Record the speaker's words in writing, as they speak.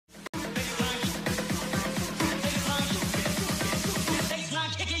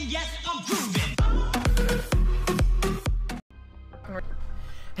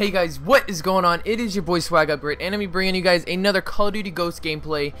Hey guys, what is going on? It is your boy Swag Upgrade, and I'm bringing you guys another Call of Duty Ghosts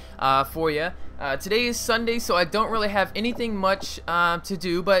gameplay for you. Today is Sunday, so I don't really have anything much to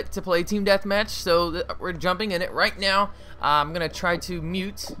do but to play Team Deathmatch. So we're jumping in it right now. I'm gonna try to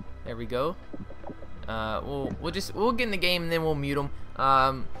mute. There we go. We'll get in the game and then we'll mute them.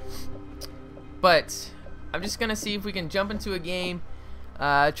 But I'm just gonna see if we can jump into a game,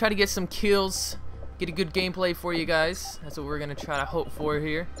 try to get some kills. Get a good gameplay for you guys. That's what we're gonna try to hope for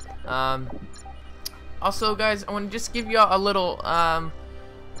here. Also, guys, I want to just give y'all a little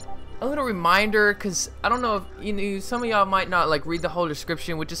reminder, cause I don't know if some of y'all might not like read the whole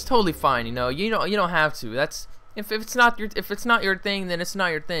description, which is totally fine. You don't have to. That's if it's not your thing, then it's not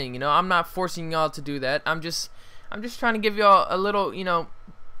your thing. I'm not forcing y'all to do that. I'm just trying to give y'all a little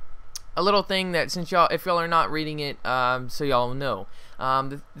a little thing that if y'all are not reading it, so y'all know.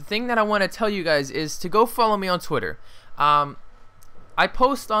 The thing that I want to tell you guys is to go follow me on Twitter. I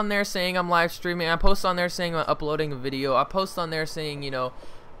post on there saying I'm live streaming. I post on there saying I'm uploading a video. I post on there saying,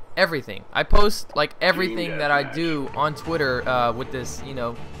 everything. I post like everything that I do on Twitter with this,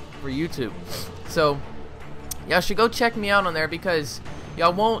 for YouTube. So y'all should go check me out on there, because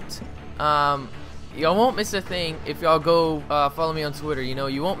y'all won't miss a thing if y'all go follow me on Twitter.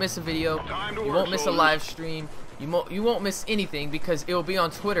 You won't miss a video. You won't miss a live stream. You won't miss anything, because it will be on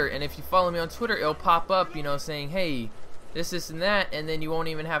Twitter, and if you follow me on Twitter, it'll pop up, saying, hey, this, and that, and then you won't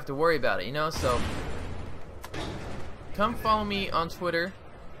even have to worry about it, so come follow me on Twitter.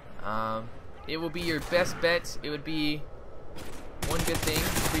 It will be your best bet. It would be one good thing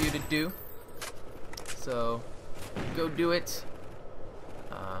for you to do, so go do it.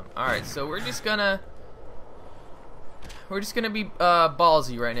 Alright, so we're just gonna be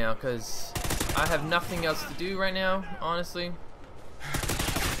ballsy right now, because I have nothing else to do right now, honestly.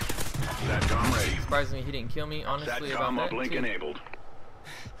 SATCOM ready. Surprisingly, he didn't kill me, honestly, SATCOM about that, uplink enabled.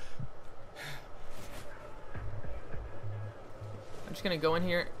 I'm just gonna go in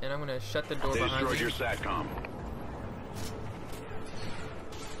here, and I'm gonna shut the door behind me. Destroy your SATCOM.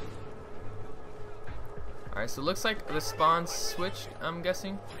 Alright, so it looks like the spawn switched, I'm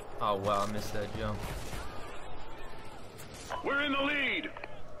guessing. Oh, wow, I missed that jump. We're in the lead.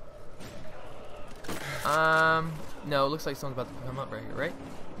 No, it looks like someone's about to come up right here, right?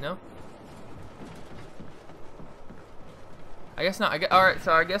 No? I guess not. Alright,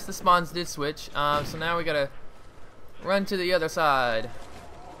 so I guess the spawns did switch. So now we gotta run to the other side.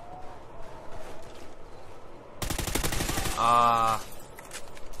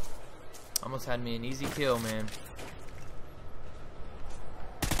 Almost had me an easy kill, man.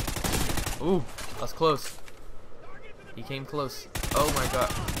 Ooh, that was close. He came close. Oh my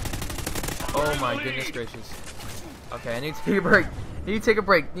god. Oh my goodness gracious. Okay, I need to take a break. Need to take a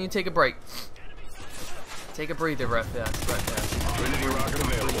break. Need to take a break. Take a breather, right fast. Trinity rocket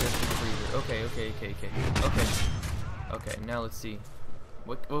available. Okay, now let's see.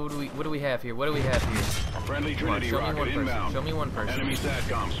 What do we have here? What do we have here? Friendly Trinity rocket inbound. Show me one person. Enemy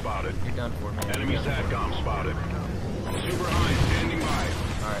SATCOM spotted. You're done for, man. Enemy SATCOM spotted. Super high standing by.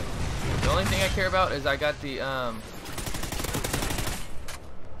 Alright. The only thing I care about is I got the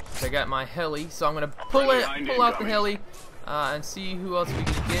I got my heli, so I'm gonna pull out the heli and see who else we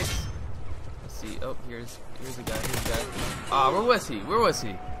can get. Let's see. Oh, here's a guy. Where was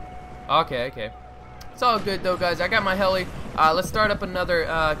he? Okay. It's all good though, guys. I got my heli. Let's start up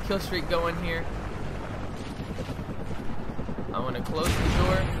another kill streak going here. I'm gonna close the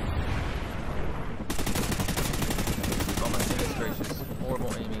door. Oh my goodness gracious!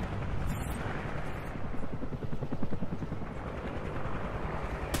 Horrible aiming.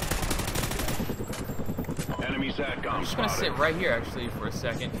 Enemy SATCOM I'm just gonna sit right here actually for a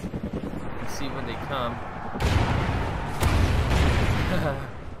second and see when they come.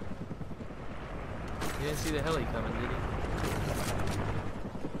 He didn't see the heli coming, did he?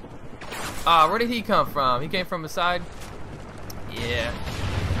 Where did he come from? He came from the side? Yeah.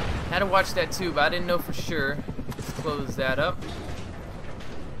 Had to watch that too, but I didn't know for sure. Let's close that up. Is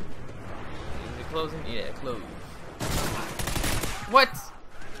it closing? Yeah, closed. What?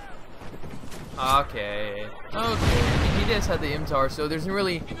 Okay. I mean, he does have the MTAR, so there's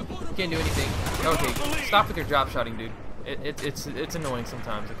really can't do anything. Okay, stop with your drop shotting, dude. It's annoying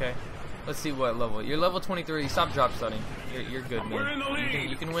sometimes. Okay. Let's see what level. You're level 23. Stop drop shotting. You're good, man.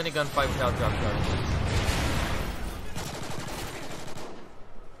 You can win a gunfight without drop shotting.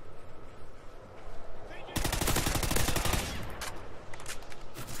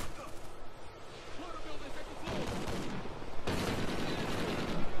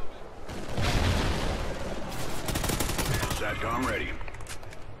 SATCOM ready.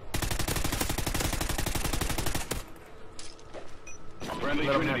 Friendly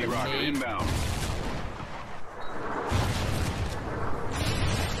Let 'em Trinity have a rocket nade. inbound.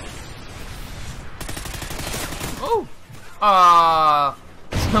 Oh!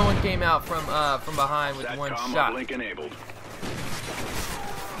 Someone came out from behind with one SATCOM shot. uplink enabled.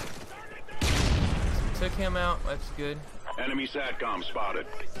 Took him out. That's good. Enemy SATCOM spotted.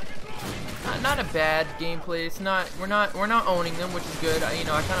 Not a bad gameplay. It's not. We're not owning them, which is good. I kind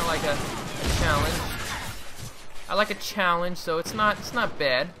of like a challenge. I like a challenge, so it's not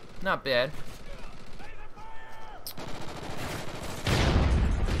bad. Not bad.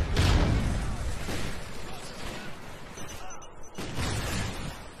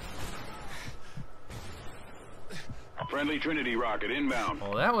 Friendly Trinity rocket inbound.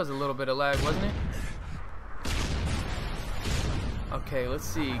 Oh, that was a little bit of lag, wasn't it? Okay, let's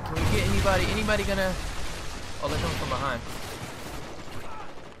see. Can we get anybody? Anybody gonna? Oh, they're coming from behind.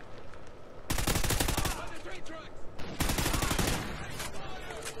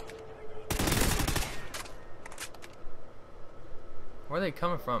 Where are they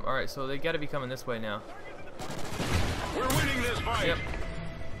coming from? All right, so they got to be coming this way now. We're winning this fight. Yep.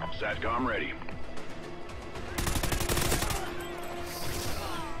 SATCOM ready.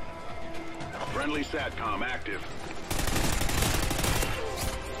 Friendly SATCOM active.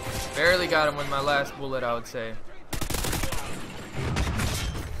 Barely got him with my last bullet, I would say.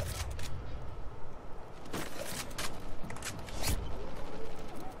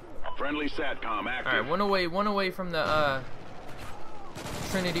 Friendly SATCOM active. All right, one away from the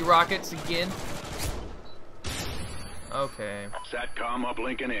Trinity rockets again. Okay. SATCOM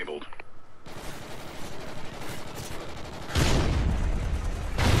uplink enabled.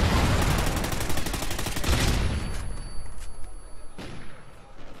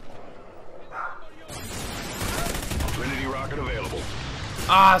 Trinity rocket available.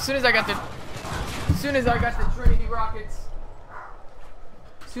 As soon as I got the Trinity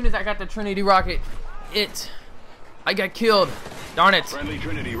rockets, I got killed. Darn it. Friendly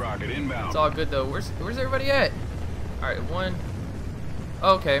Trinity rocket inbound. It's all good though. Where's everybody at? All right, one.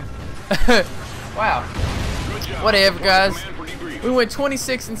 Okay. Wow. Good job. Whatever, guys. Command for debrief. We went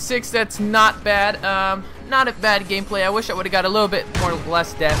 26-6. That's not bad. Not a bad gameplay. I wish I would have got a little bit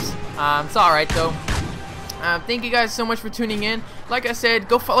less deaths. It's all right though. Thank you guys so much for tuning in. Like I said,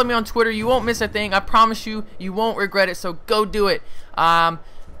 go follow me on Twitter. You won't miss a thing. I promise you, you won't regret it. So go do it. Thank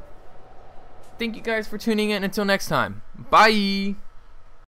you guys for tuning in. Until next time. Bye.